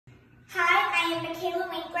I am Michaela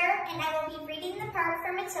Winkler, and I will be reading the part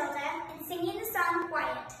for Matilda and singing the song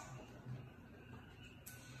Quiet.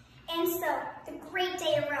 And so, the great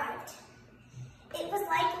day arrived. It was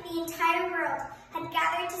like the entire world had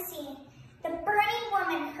gathered to see the burning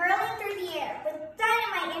woman hurling through the air with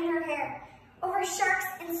dynamite in her hair over sharks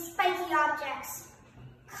and spiky objects,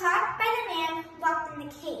 caught by the man locked in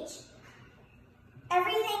the cage.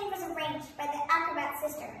 Everything was arranged by the acrobat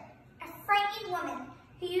sister, a frightening woman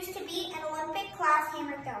who used to be an Olympic-class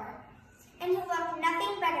hammer thrower, and who loved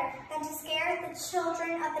nothing better than to scare the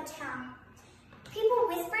children of the town. People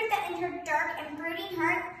whispered that in her dark and brooding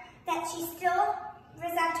heart that she still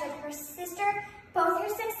resented her sister, both her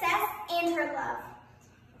success and her love.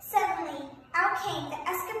 Suddenly, out came the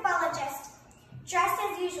escabologist, dressed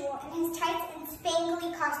as usual in his tights and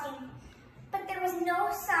spangly costume. But there was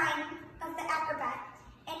no sign of the acrobat,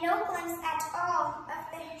 and no glimpse at all of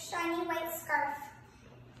the shiny white scarf.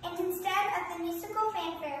 And instead of the musical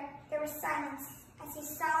fanfare, there was silence as he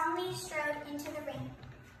solemnly strode into the ring.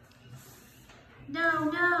 No.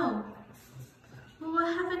 Well, what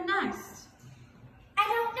happened next? I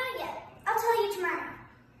don't know yet. I'll tell you tomorrow.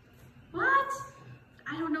 What?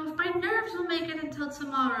 I don't know if my nerves will make it until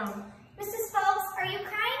tomorrow. Mrs. Phelps, are you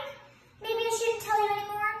crying? Maybe I shouldn't tell you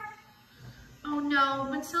anymore? Oh no,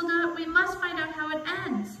 Matilda, we must find out how it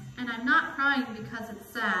ends. And I'm not crying because it's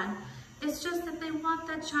sad. It's just that they want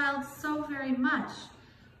that child so very much.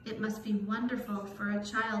 It must be wonderful for a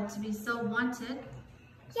child to be so wanted.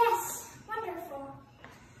 Yes, wonderful.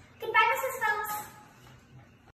 Goodbye, Mrs. Phelps.